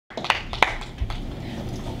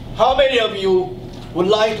How many of you would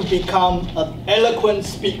like to become an eloquent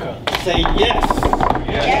speaker? Say yes.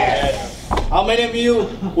 Yes. How many of you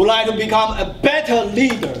would like to become a better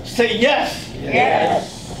leader? Say yes.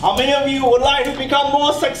 Yes. How many of you would like to become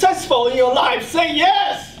more successful in your life? Say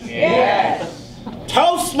yes. Yes.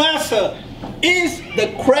 Toastmaster is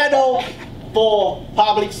the cradle for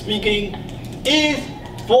public speaking, is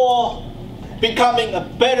for becoming a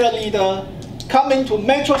better leader. Coming to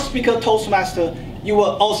MetroSpeaker Toastmaster, you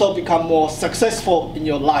will also become more successful in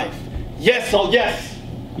your life. Yes or yes?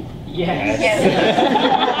 Yes.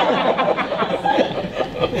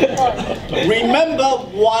 Remember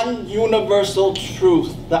one universal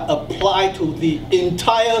truth that applies to the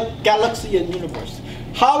entire galaxy and universe.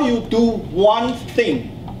 How you do one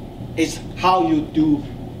thing is how you do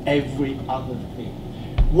every other thing.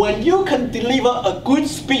 When you can deliver a good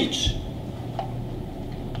speech,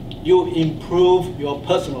 you improve your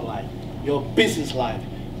personal life, your business life,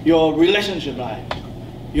 your relationship life,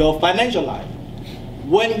 your financial life.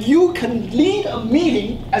 When you can lead a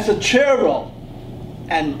meeting as a chair role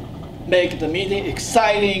and make the meeting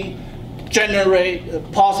exciting, generate a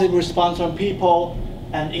positive response from people,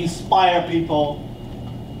 and inspire people,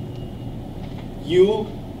 you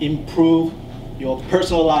improve your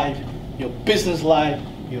personal life, your business life,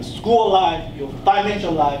 your school life, your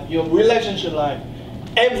financial life, your relationship life,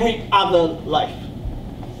 every other life.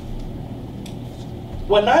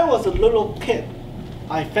 When I was a little kid,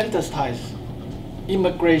 I fantasized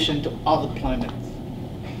immigration to other planets.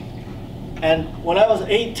 And when I was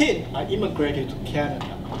 18, I immigrated to Canada.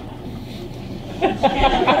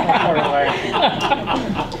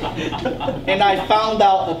 And I found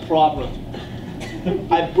out a problem.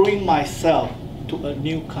 I bring myself to a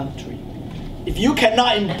new country. If you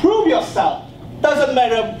cannot improve yourself, doesn't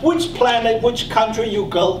matter which planet, which country you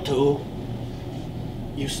go to,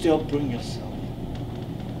 you still bring yourself.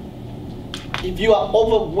 If you are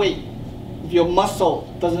overweight, if your muscle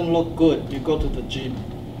doesn't look good, you go to the gym.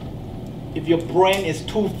 If your brain is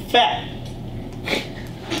too fat,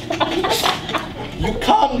 you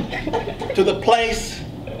come to the place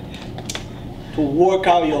to work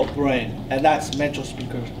out your brain, and that's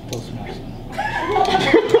MetroSpeakers Toastmaster.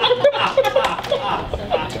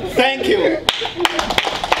 Thank you.